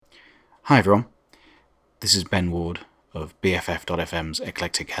Hi everyone, this is Ben Ward of BFF.FM's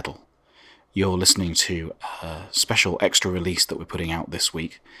Eclectic Kettle. You're listening to a special extra release that we're putting out this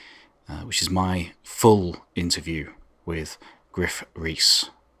week, which is my full interview with Gruff Rhys,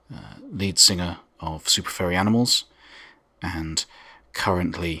 lead singer of Super Furry Animals, and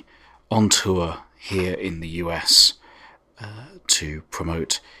currently on tour here in the US to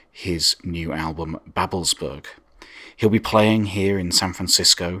promote his new album Babelsberg. He'll be playing here in San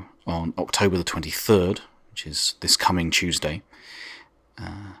Francisco on October the 23rd, which is this coming Tuesday.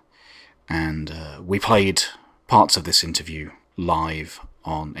 And we played parts of this interview live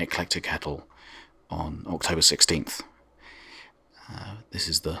on Eclectic Kettle on October 16th. This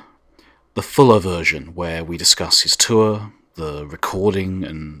is the fuller version where we discuss his tour, the recording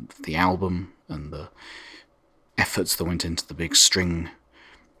and the album, and the efforts that went into the big string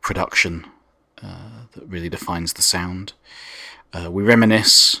production that really defines the sound. We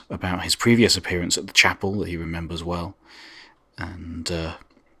reminisce about his previous appearance at the chapel that he remembers well, and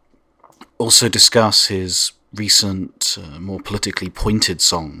also discuss his recent, more politically pointed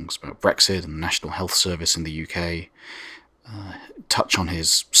songs about Brexit and the National Health Service in the UK, touch on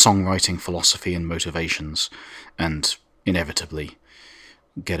his songwriting philosophy and motivations, and inevitably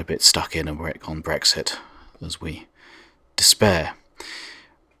get a bit stuck in on Brexit as we despair.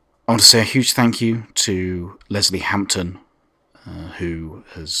 I want to say a huge thank you to Leslie Hampton, who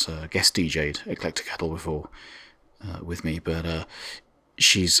has guest DJ'd Eclectic Kettle before with me, but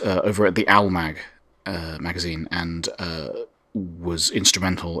she's over at the Owl magazine and was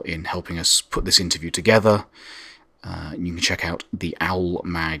instrumental in helping us put this interview together. You can check out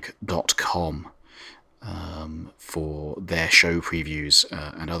theowlmag.com for their show previews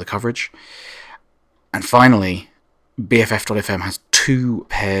and other coverage. And finally, BFF.FM has 2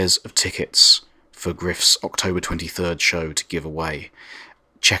 pairs of tickets for Gruff's October 23rd show to give away.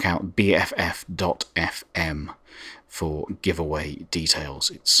 Check out BFF.FM for giveaway details.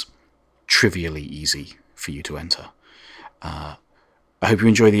 It's trivially easy for you to enter. I hope you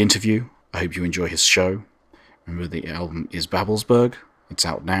enjoy the interview. I hope you enjoy his show. Remember, the album is Babelsberg. It's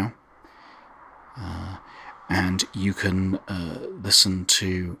out now. And you can listen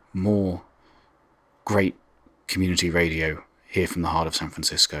to more great community radio here from the heart of San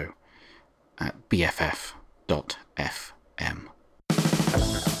Francisco at BFF.FM.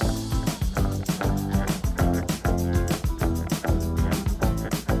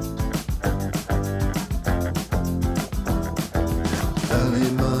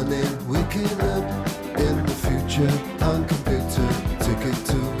 Early morning, waking up in the future on computer, ticket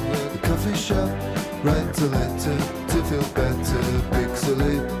to the coffee shop, write a letter to feel better,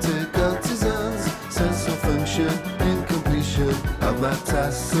 pixelated artisans, sense of function, incompletion of my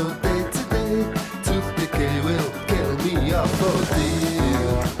task, so day to day, tooth decay will kill me off, oh dear.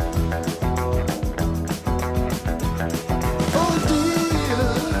 Oh dear.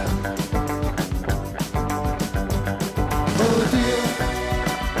 Oh dear.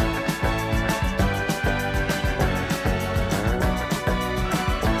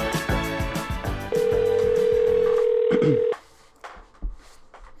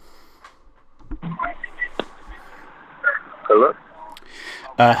 Hello?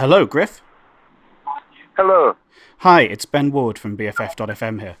 Hello, Gruff. Hello. Hi, it's Ben Ward from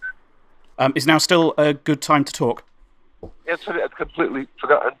BFF.FM here. Is now still a good time to talk? Yeah, sorry, I'd completely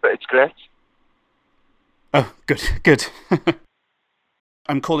forgotten, but it's great. Oh, good.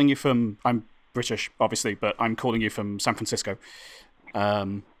 I'm calling you from... I'm British, obviously, but I'm calling you from San Francisco.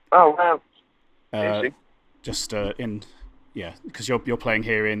 Oh, wow. Easy. Just yeah, because you're playing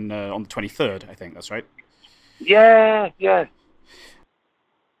here on the 23rd, I think, that's right? Yeah.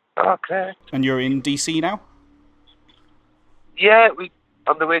 Okay. And you're in DC now? Yeah, we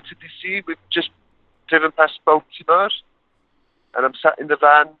on the way to DC. We've just driven past Baltimore, and I'm sat in the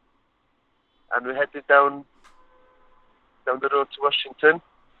van, and we're heading down the road to Washington,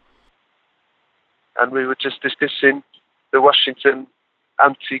 and we were just discussing the Washington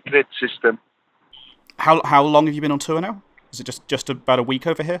anti-grid system. How long have you been on tour now? Is it just about a week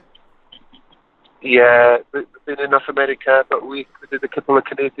over here? Yeah, we've been in North America about a week. We did a couple of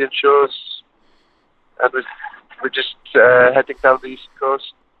Canadian shows, and we're just heading down the East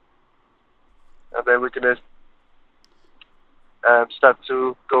Coast, and then we're going to start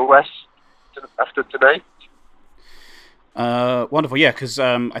to go west after tonight. Wonderful, yeah, because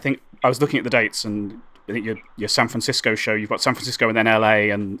I think I was looking at the dates, and I think your San Francisco show, you've got San Francisco and then LA,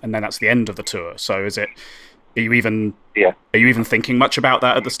 and then that's the end of the tour. So are you even thinking much about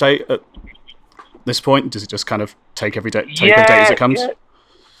that at this point? Does it just kind of take every day as it comes? Yeah.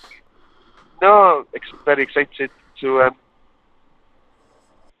 No, very excited to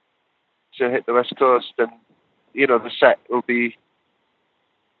to hit the West Coast, and the set will be.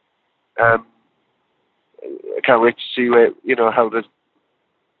 I can't wait to see how the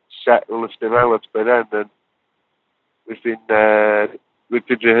set will have developed by then. And we've been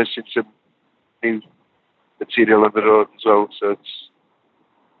rehearsing some new material on the road as well, so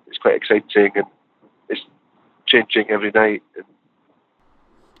it's quite exciting, and it's changing every night. And,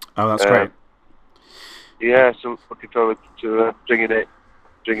 that's great. Yeah, so looking forward to bringing it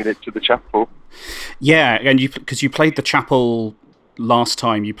to the chapel. Yeah, and because you played the chapel last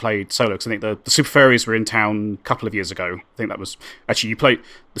time you played solo, because I think the Super Furries were in town a couple of years ago. I think that was actually the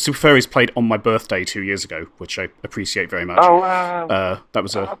Super Furries played on my birthday 2 years ago, which I appreciate very much. Oh wow! That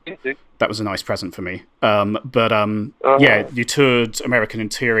was a nice present for me. Yeah, you toured American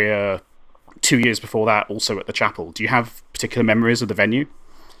Interior 2 years before that, also at the chapel. Do you have particular memories of the venue?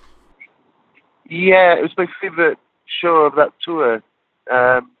 Yeah, it was my favourite show of that tour.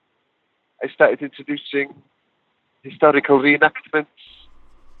 I started introducing historical reenactments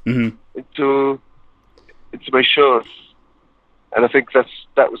into my shows, and I think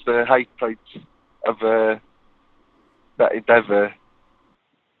that was the high point of that endeavour.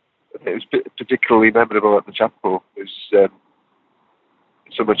 It was particularly memorable at the chapel. It was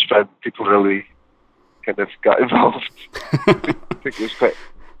so much fun. People really kind of got involved. I think there was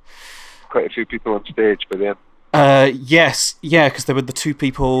quite a few people on stage by the end. Yes, yeah, because there were the two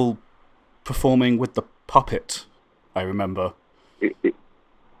people performing with the puppet, I remember.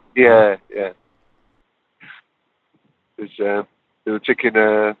 Yeah. They were taking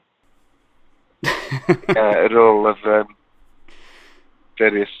a role of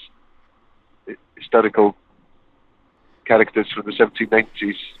various historical characters from the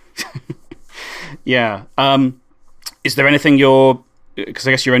 1790s. Yeah. Is there anything because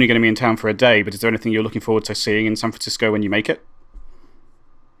I guess you're only going to be in town for a day, but is there anything you're looking forward to seeing in San Francisco when you make it?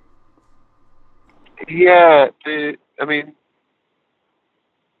 Yeah, I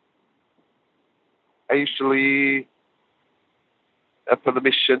usually, up on the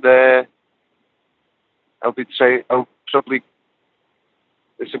mission there, I'll probably,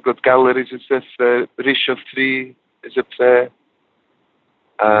 there's some good galleries and stuff. Rhys 3 is up there.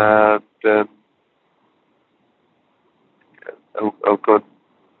 And I'll go and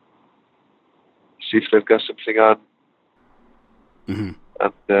see if they've got something on. Mm-hmm.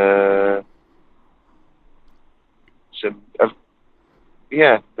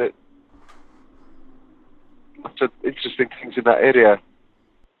 And lots of interesting things in that area.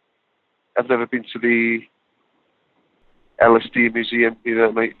 I've never been to the LSD museum.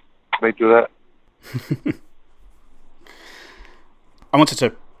 I might do that. I wanted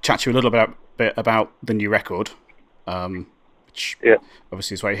to chat to you a little bit about the new record, which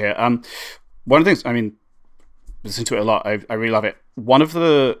obviously is right here. One of the things, listen to it a lot. I really love it. One of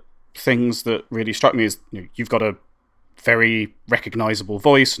the things that really struck me is you've got a very recognizable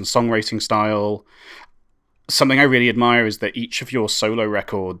voice and songwriting style. Something I really admire is that each of your solo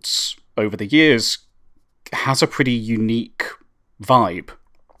records over the years has a pretty unique vibe.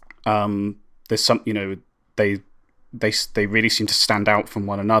 There's some, they really seem to stand out from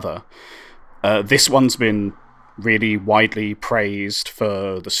one another. This one's been really widely praised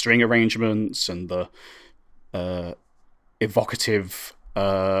for the string arrangements and the evocative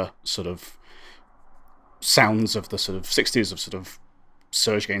sort of sounds of the sort of 60s of sort of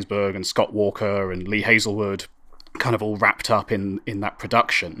Serge Gainsbourg and Scott Walker and Lee Hazelwood kind of all wrapped up in that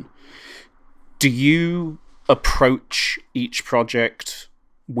production. Do you approach each project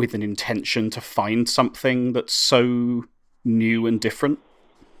with an intention to find something that's so new and different?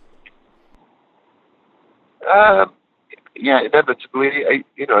 Yeah, inevitably.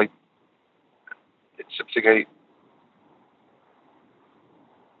 It's something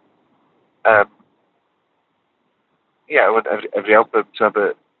I want every album to have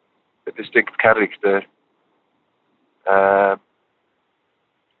a distinct character. I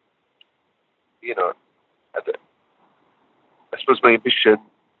suppose my ambition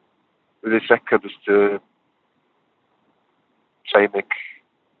with this record is to try and make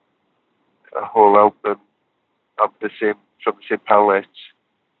a whole album from the same palette,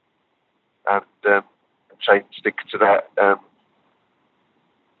 and try and stick to that, and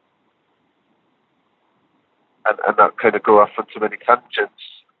not kind of go off on too many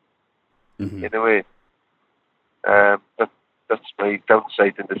tangents. Mm-hmm. In a way. That's my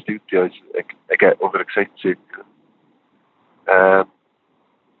downside in the studio. Is I get overexcited, but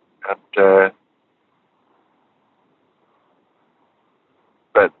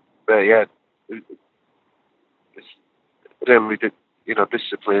yeah, it's really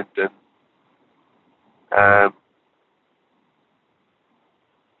disciplined, and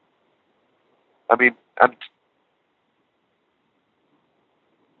I mean, and I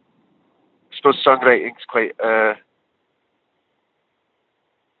suppose songwriting's quite a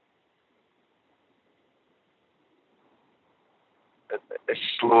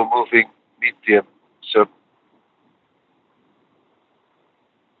slow-moving medium. So,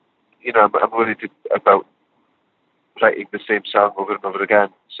 I'm worried about writing the same song over and over again.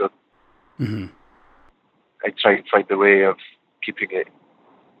 So I try and find a way of keeping it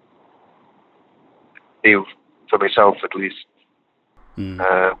new for myself, at least.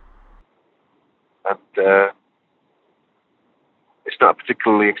 It's not a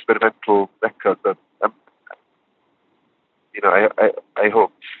particularly experimental record, but I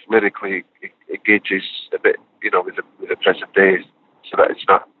hope lyrically it engages a bit, with the present day, so that it's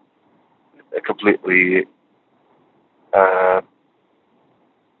not a completely not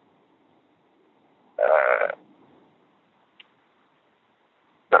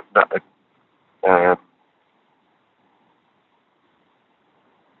a,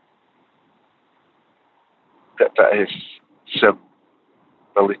 that has some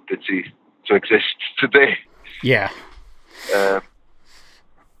validity to exist today. Yeah.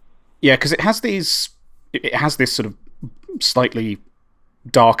 Yeah, because it has this sort of slightly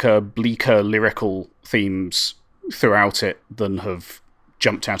darker, bleaker lyrical themes throughout it than have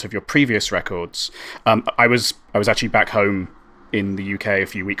jumped out of your previous records. I was actually back home in the UK a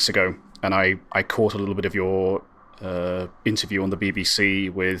few weeks ago, and I caught a little bit of your interview on the BBC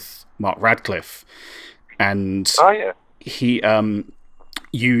with Mark Radcliffe, and he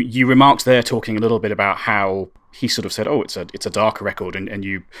you remarked there, talking a little bit about how he sort of said, "Oh, it's a darker record," and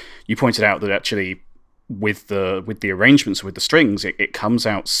you pointed out that actually with the arrangements, with the strings, it comes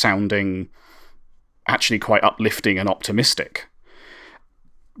out sounding actually quite uplifting and optimistic.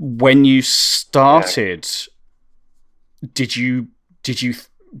 When you started, did you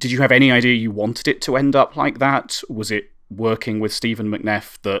have any idea you wanted it to end up like that? Was it working with Stephen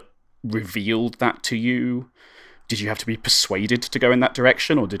McNeff that revealed that to you? Did you have to be persuaded to go in that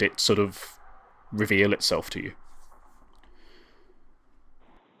direction, or did it sort of reveal itself to you?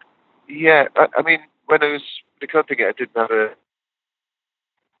 Yeah, I mean, when I was recording it, I didn't have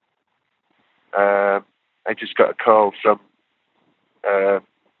I just got a call from a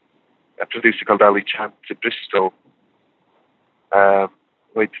producer called Ali Chant in Bristol, who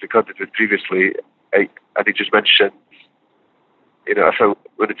I'd recorded with previously, and he just mentioned, if I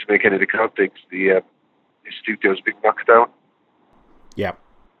wanted to make any recordings, his studio's being knocked down. Yeah.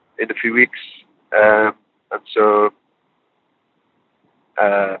 In a few weeks, and so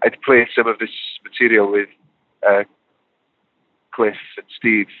I'd played some of this material with Cliff and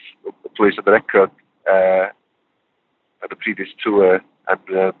Steve, who plays on the record, on the previous tour,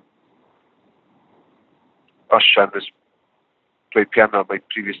 and Oshan has played piano on my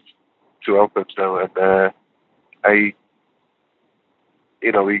previous two albums now, and we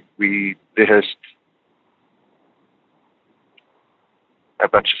rehearsed a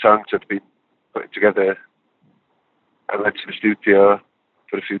bunch of songs that had been put together. I went to the studio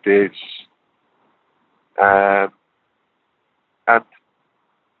for a few days, and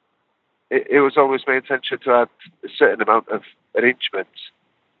it was always my intention to add a certain amount of arrangements,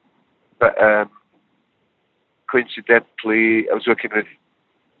 but coincidentally, I was working with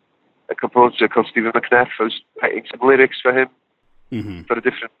a composer called Stephen McNeff. I was writing some lyrics for him for a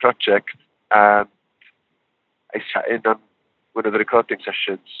different project, and I sat in on one of the recording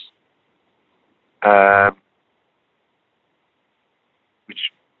sessions,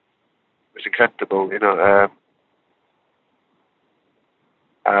 which was incredible, and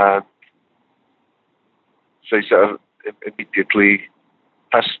so I sort of immediately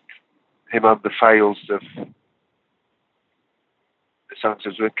passed him on the files of the songs I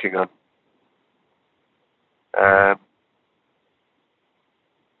was working on.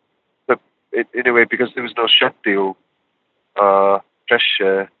 But in a way, because there was no schedule or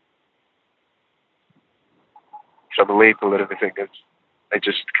pressure from a label or anything, I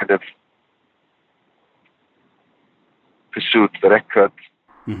just kind of pursued the record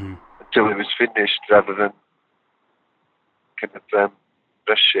until it was finished, rather than kind of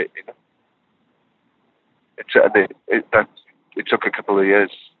rush it, It took a couple of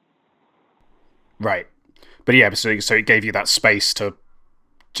years. Right. But yeah, so it gave you that space to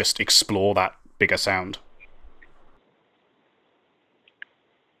just explore that bigger sound.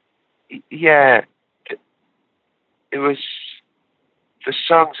 Yeah. It was... The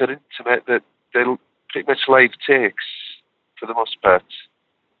songs are intimate, that they're pretty much live takes for the most part.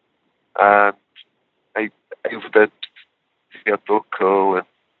 And I overdubbed the vocal,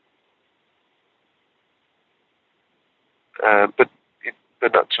 but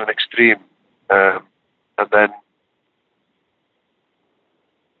not to an extreme. And then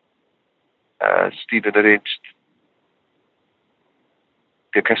Stephen arranged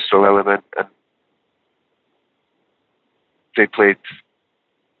the orchestral element, and they played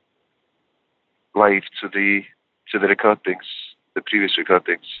live to the recordings, the previous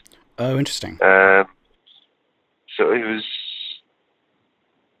recordings. Oh, interesting. So it was,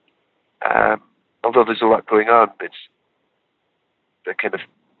 although there's a lot going on, they're kind of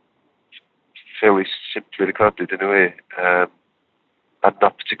fairly simply recorded in a way, and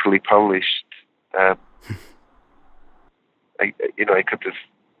not particularly polished. I could have.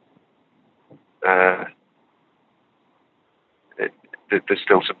 There's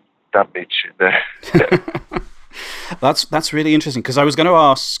still some damage in there. That's really interesting, because I was going to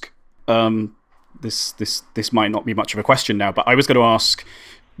ask. This might not be much of a question now, but I was going to ask,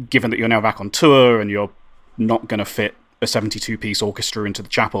 given that you're now back on tour and you're not going to fit a 72-piece orchestra into the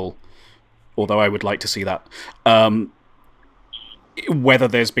chapel, although I would like to see that, whether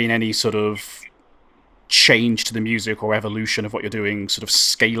there's been any sort of change to the music or evolution of what you're doing, sort of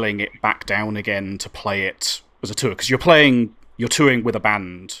scaling it back down again to play it as a tour, because you're touring with a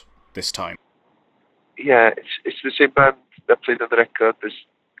band this time. Yeah, it's the same band that played on the record. There's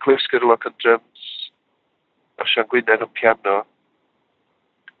Cliff Skurlock on drums, Osian Gwynedd on piano,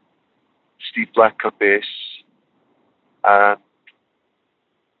 Steve Black on bass, and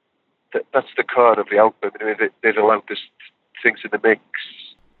that's the core of the album. I mean, they've allowed us things in the mix,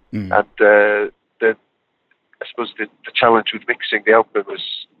 and I suppose the challenge with mixing the album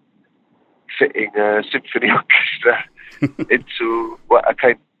was fitting a symphony orchestra into what are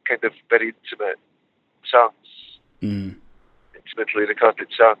kind of very intimate songs, intimately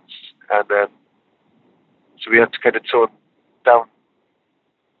recorded songs, and so we had to kind of tone down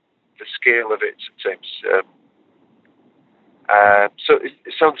the scale of it sometimes. So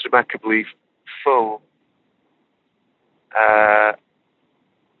it sounds remarkably full.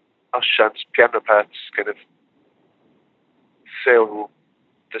 Osian's piano parts kind of fill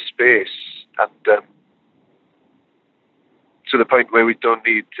the space, and to the point where we don't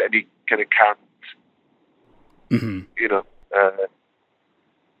need any kind of canned,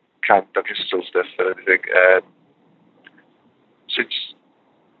 canned orchestral stuff or anything. So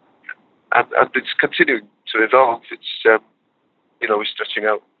and it's continuing to evolve. It's we're stretching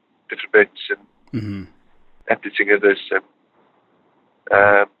out different bits and editing others.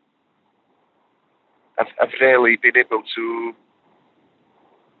 I've rarely been able to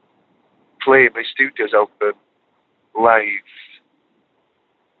play my studio's album live.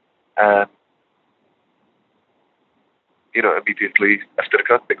 Immediately after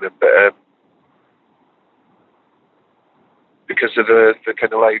recording them, but because of the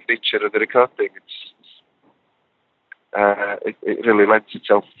kind of live nature of the recording, it really lends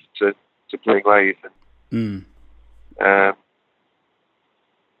itself to playing live. And,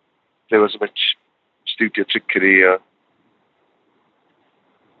 there wasn't much studio trickery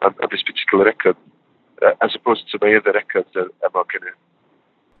on this particular record, as opposed to my other records. I'm not going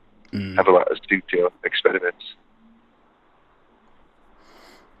to have a lot of studio experiments.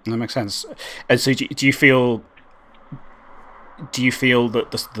 That makes sense. And so, do you feel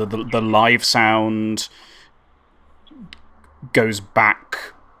that the live sound goes back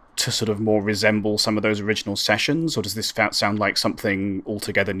to sort of more resemble some of those original sessions, or does this sound like something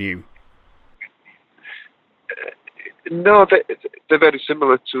altogether new? No, they're very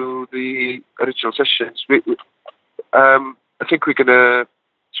similar to the original sessions. I think we're going to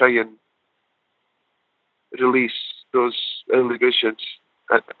try and release those early versions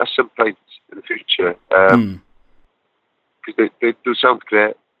at some point in the future, because they do sound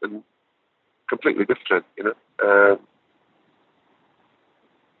great and completely different, and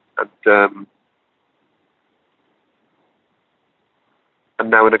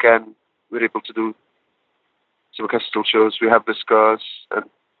now and again we're able to do some orchestral shows. We have the scores, and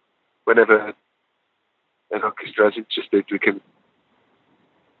whenever an orchestra is interested, we can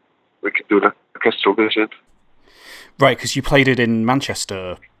do an orchestral version. Right, because you played it in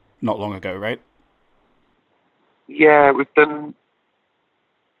Manchester not long ago, right? Yeah, we've done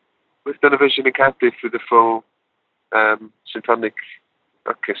a version in Cardiff with the full symphonic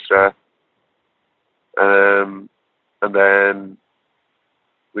orchestra, and then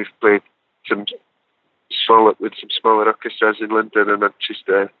we've played with some smaller orchestras in London and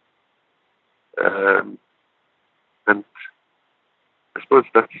Manchester, and I suppose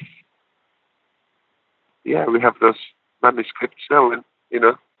that's, yeah, we have those manuscripts now, and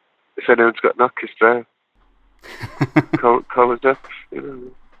if anyone's got an orchestra, call us up.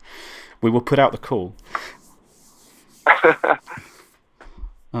 We will put out the call.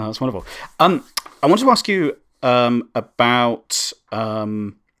 Oh, that's wonderful. I want to ask you about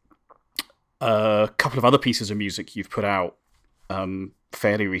a couple of other pieces of music you've put out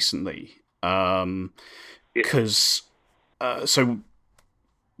fairly recently. Yeah. Because so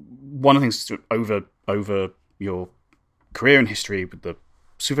one of the things over your career and history with the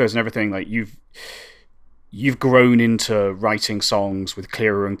Sufos and everything, like you've grown into writing songs with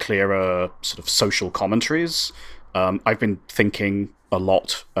clearer and clearer sort of social commentaries. I've been thinking a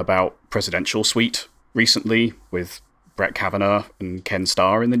lot about Presidential Suite recently with Brett Kavanaugh and Ken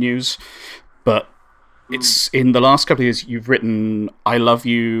Starr in the news. But it's in the last couple of years you've written I Love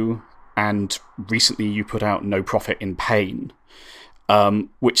You, and recently you put out No Profit in Pain,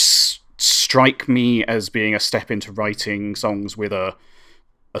 which strike me as being a step into writing songs with a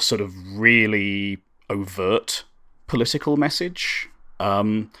sort of really overt political message.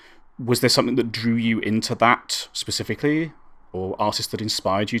 Was there something that drew you into that specifically, or artists that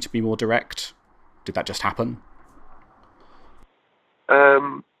inspired you to be more direct? Did that just happen?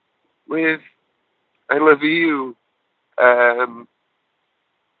 With I Love You, I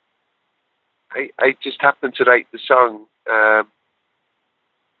just happened to write the song. I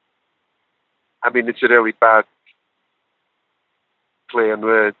mean, it's a really bad play on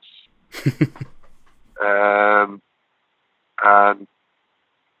words. And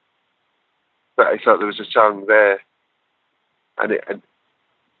but I thought there was a song there, and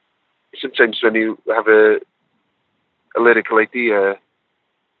sometimes when you have a lyrical idea,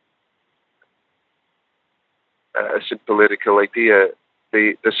 a simple lyrical idea,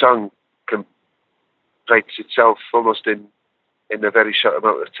 the song can write itself almost in a very short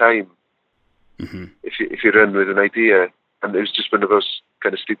amount of time. Mm-hmm. If you run with an idea, and it was just one of those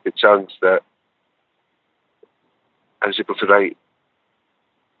kind of stupid songs that I was able to write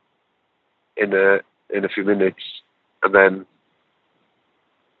in a few minutes, and then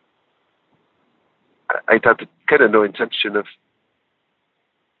I'd had kind of no intention of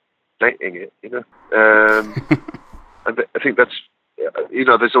writing it, you know. And I think that's, you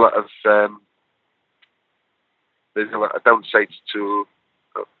know, there's a lot of downsides to,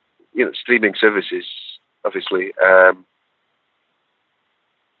 you know, streaming services, obviously.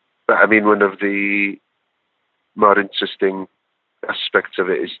 But I mean, one of the more interesting aspects of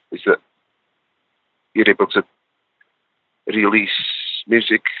it is that you're able to release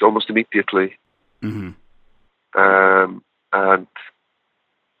music almost immediately. Mm-hmm. And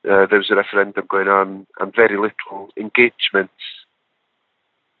there was a referendum going on, and very little engagement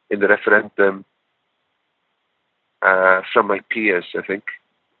in the referendum from my peers, I think,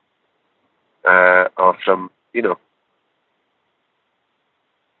 or from, you know,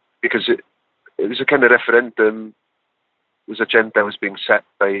 because it was a kind of referendum whose agenda was being set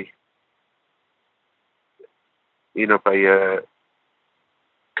by, you know, by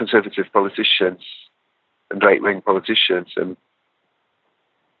conservative politicians and right-wing politicians, and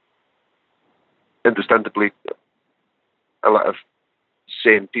understandably, a lot of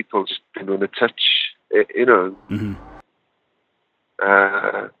sane people just didn't want to touch it, you know. Mm-hmm.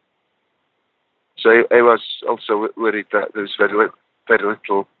 So I was also worried that there was very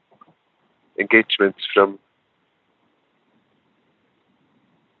little engagement from.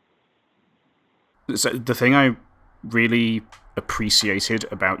 So the thing I really appreciated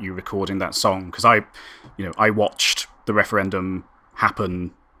about you recording that song, because I watched the referendum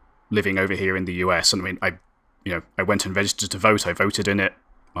happen living over here in the US, and I mean, I went and registered to vote. I voted in it.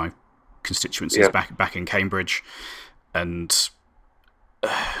 My constituency is back in Cambridge, and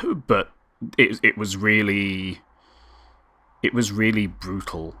but it was really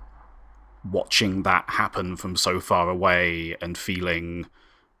brutal watching that happen from so far away and feeling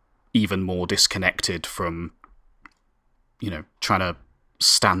even more disconnected from, you know, trying to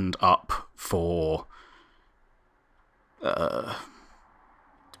stand up for,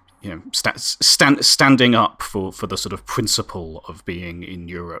 you know, standing up for the sort of principle of being in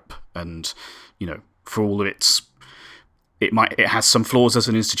Europe, and, you know, for all of it has some flaws as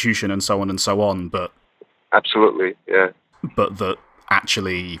an institution and so on, but absolutely, yeah, but that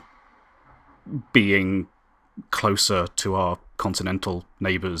actually being closer to our continental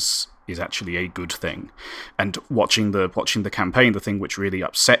neighbours is actually a good thing. And watching the campaign, the thing which really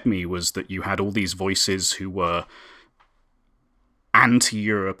upset me was that you had all these voices who were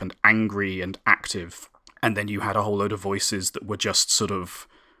anti-Europe and angry and active, and then you had a whole load of voices that were just sort of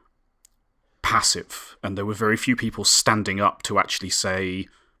passive, and there were very few people standing up to actually say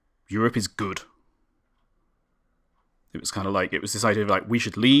Europe is good. It was kind of like, it was this idea of like, we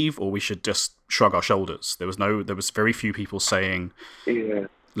should leave or we should just shrug our shoulders. There was very few people saying,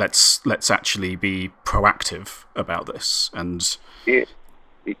 let's actually be proactive about this. And yeah,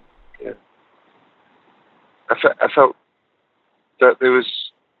 I felt that there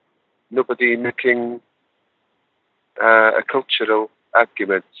was nobody making a cultural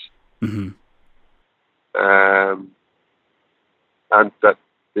argument, Mm-hmm. and that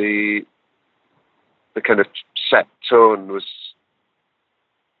the kind of set tone was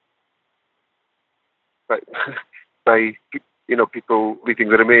by, by people leading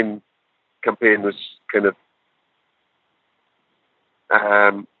the Remain campaign was kind of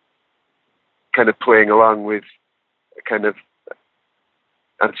playing along with a kind of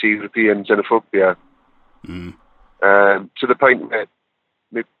anti-European xenophobia, to the point where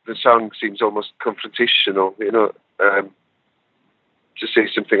the song seems almost confrontational, to say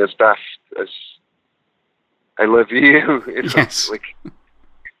something as daft as "I love you," Yes. like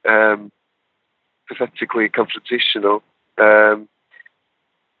pathetically confrontational, and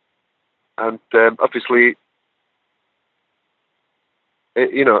obviously,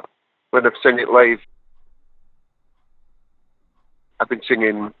 when I've sung it live, I've been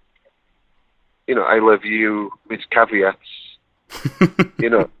singing, "I love you" with caveats,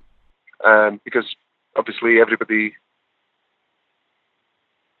 because obviously everybody,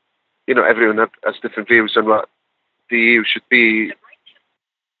 everyone has different views on what the EU should be.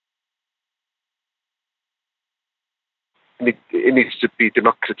 It needs to be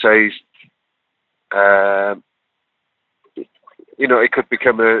democratised. It could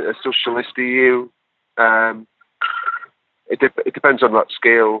become a socialist EU. It depends on what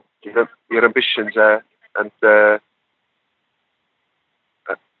scale your ambitions are, and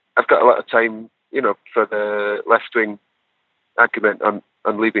I've got a lot of time, for the left-wing argument on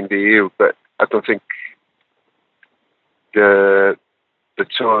leaving the EU, but I don't think the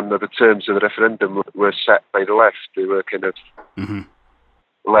tone or the terms of the referendum were set by the left. They were kind of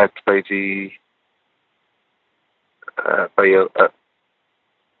led by the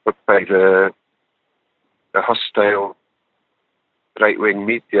hostile right-wing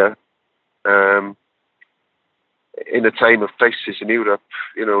media, in a time of crisis in Europe,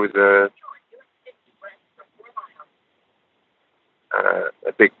 with a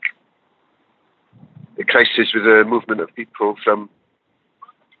big crisis with a movement of people from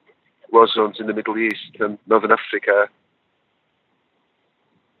war zones in the Middle East and Northern Africa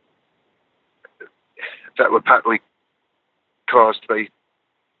that were partly caused by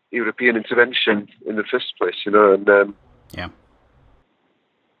European intervention in the first place, and Yeah.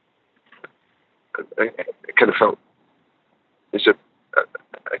 I kind of felt I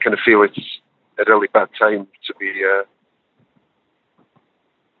kind of feel it's a really bad time to be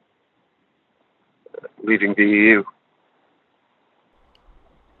leaving the EU.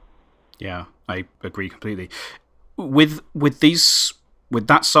 Yeah, I agree completely. With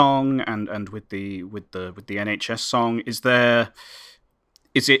that song and with the NHS song,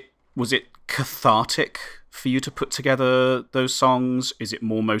 was it cathartic for you to put together those songs? Is it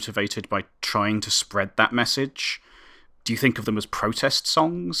more motivated by trying to spread that message? Do you think of them as protest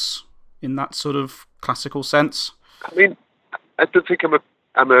songs in that sort of classical sense? I mean, I don't think I'm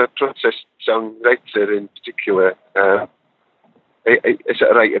a protest songwriter in particular. I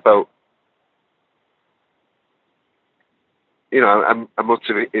sort of write about, I'm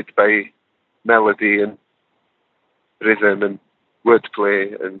motivated by melody and rhythm and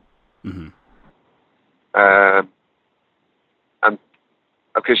wordplay and and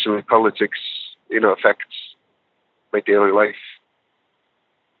occasionally politics, affects my daily life,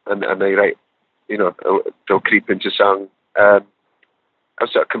 and I write, they'll creep into song. I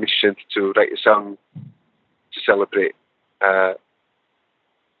was sort of commissioned to write a song to celebrate the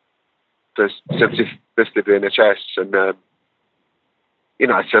 70th birthday of the NHS, and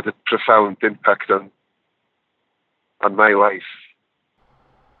it's had a profound impact on my life.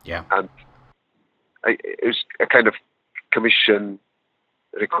 Yeah. And it was a kind of commission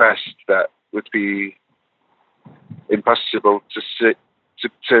request that would be impossible to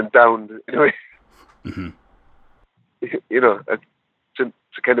turn down, to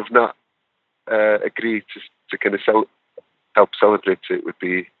kind of not agree to kind of help celebrate it would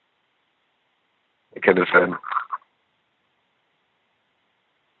be a kind of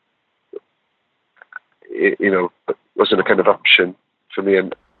wasn't a kind of option for me.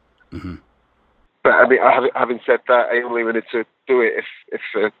 And but I mean, having said that, I only wanted to do it if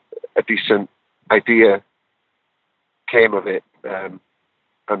a decent idea came of it, and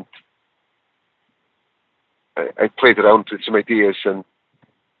I played around with some ideas, and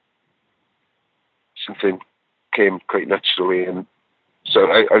something came quite naturally, and so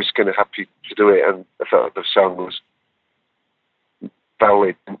I was kind of happy to do it, and I thought the song was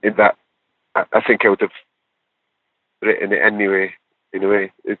valid in that I think I would have written it anyway. In a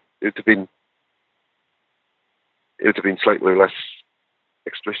way, it would have been it would have been slightly less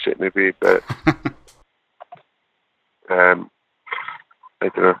explicit, maybe, but I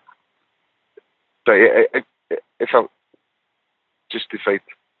don't know. But it felt justified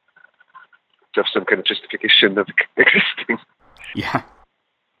to have some kind of justification of existing. Yeah.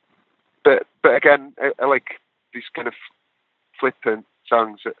 But again, I like these kind of flippant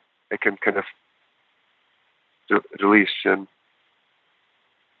songs that I can kind of release and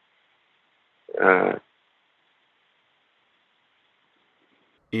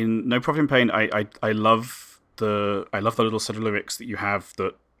in No Profit in Pain, I love the little set of lyrics that you have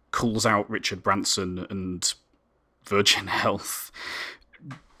that calls out Richard Branson and Virgin Health,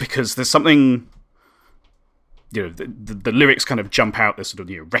 because there's something, you know, the lyrics kind of jump out. There's sort of,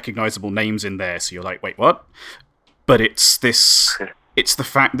 you know, recognizable names in there, so you're like, wait, what? But it's the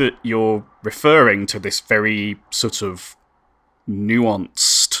fact that you're referring to this very sort of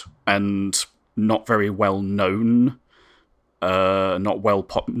nuanced and not very well known, not well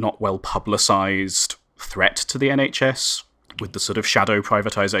publicized threat to the NHS with the sort of shadow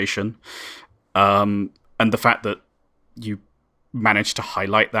privatization, and the fact that you managed to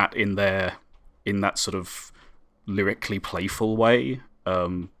highlight that in that sort of lyrically playful way.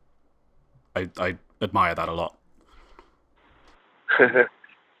 I admire that a lot.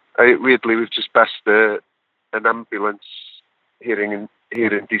 Weirdly, we've just passed an ambulance here in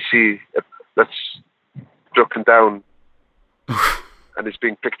DC that's broken down and is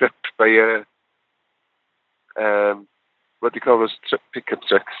being picked up by what do you call those pickup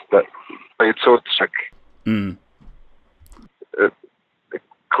trucks? By a tow truck. Mm.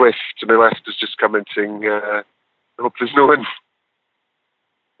 Cliff to my left was just commenting, I hope there's no one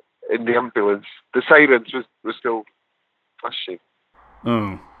in the ambulance. The sirens were still flashing.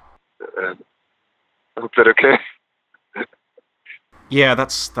 Oh. I hope they're okay. Yeah,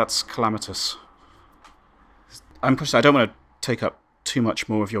 that's calamitous. I don't want to take up too much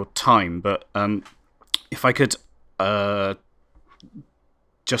more of your time, but if I could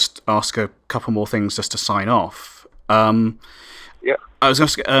just ask a couple more things just to sign off. Yeah. I was going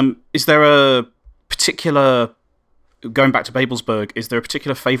to ask, is there a particular, going back to Babelsberg, is there a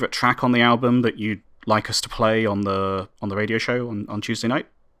particular favourite track on the album that you'd like us to play on the radio show on Tuesday night?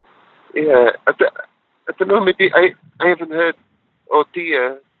 Yeah, I don't know, maybe I haven't heard Oh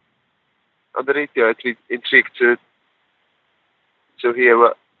Dear on the radio. I'd be intrigued to hear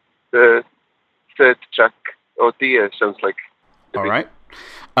what the third track, Oh Dear, sounds like. All right.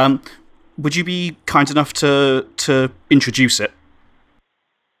 Would you be kind enough to introduce it?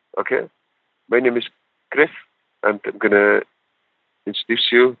 Okay. My name is Gruff, and I'm going to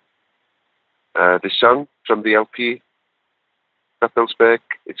introduce you the song from the LP Babelsberg.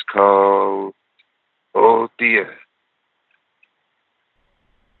 It's called Oh Dear.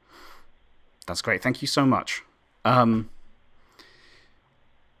 That's great. Thank you so much.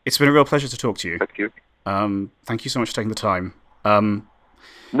 It's been a real pleasure to talk to you. Thank you. Thank you so much for taking the time.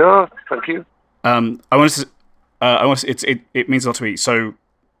 No, thank you. It means a lot to me. So,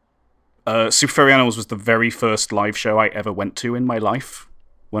 Super Furry Animals was the very first live show I ever went to in my life.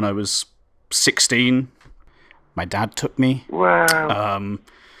 When I was 16, my dad took me. Wow.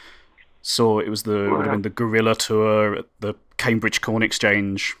 So it was would have been the Gorilla tour at the Cambridge Corn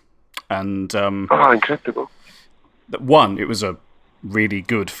Exchange, and incredible. It was a really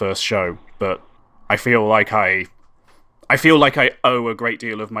good first show, but I feel like I owe a great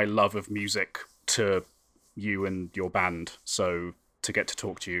deal of my love of music to you and your band. So to get to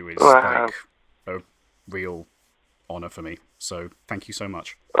talk to you is like a real honor for me. So thank you so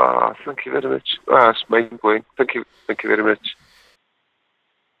much. Thank you very much. It's mind blowing. Thank you very much.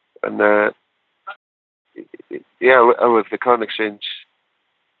 And yeah, I love the Corn Exchange.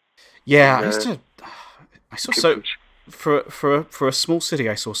 Yeah, and, I saw so for a small city.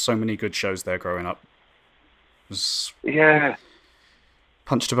 I saw so many good shows there growing up. Yeah,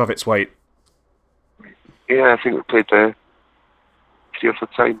 punched above its weight. Yeah, I think we played there 3 or 4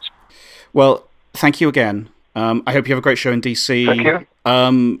 times. Well, thank you again. I hope you have a great show in DC. Thank you.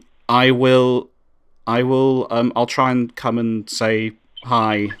 I'll try and come and say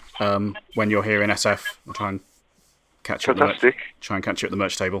hi when you're here in SF. I'll try and catch you. Fantastic. Try and catch you at the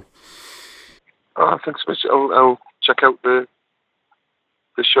merch table. Thanks so much. I'll check out the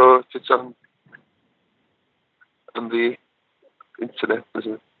show if it's on the internet,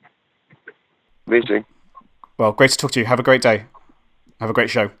 isn't it? Amazing. Well, great to talk to you. Have a great day. Have a great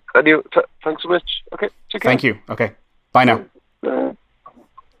show. And you, thanks so much. Okay, take care. Thank you. Okay, bye now. Bye.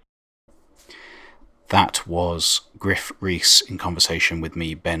 That was Gruff Rhys in conversation with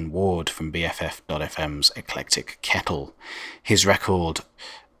me, Ben Ward, from BFF.FM's Eclectic Kettle. His record,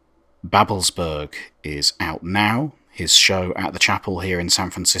 Babelsberg is out now. His show at the Chapel here in San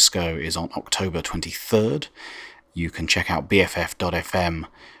Francisco is on October 23rd. You can check out bff.fm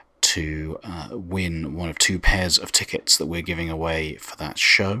to win one of 2 pairs of tickets that we're giving away for that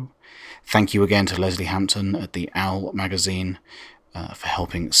show. Thank you again to Leslie Hampton at the Owl magazine for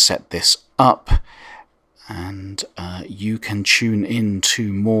helping set this up. And you can tune in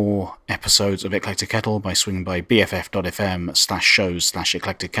to more episodes of Eclectic Kettle by swinging by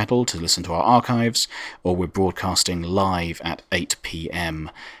bff.fm/shows/Eclectic Kettle to listen to our archives, or we're broadcasting live at 8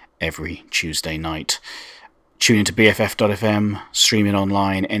 p.m. every Tuesday night. Tune into bff.fm, stream it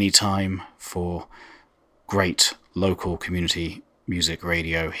online anytime for great local community music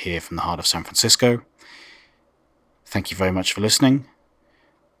radio here from the heart of San Francisco. Thank you very much for listening.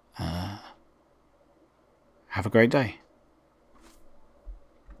 Have a great day.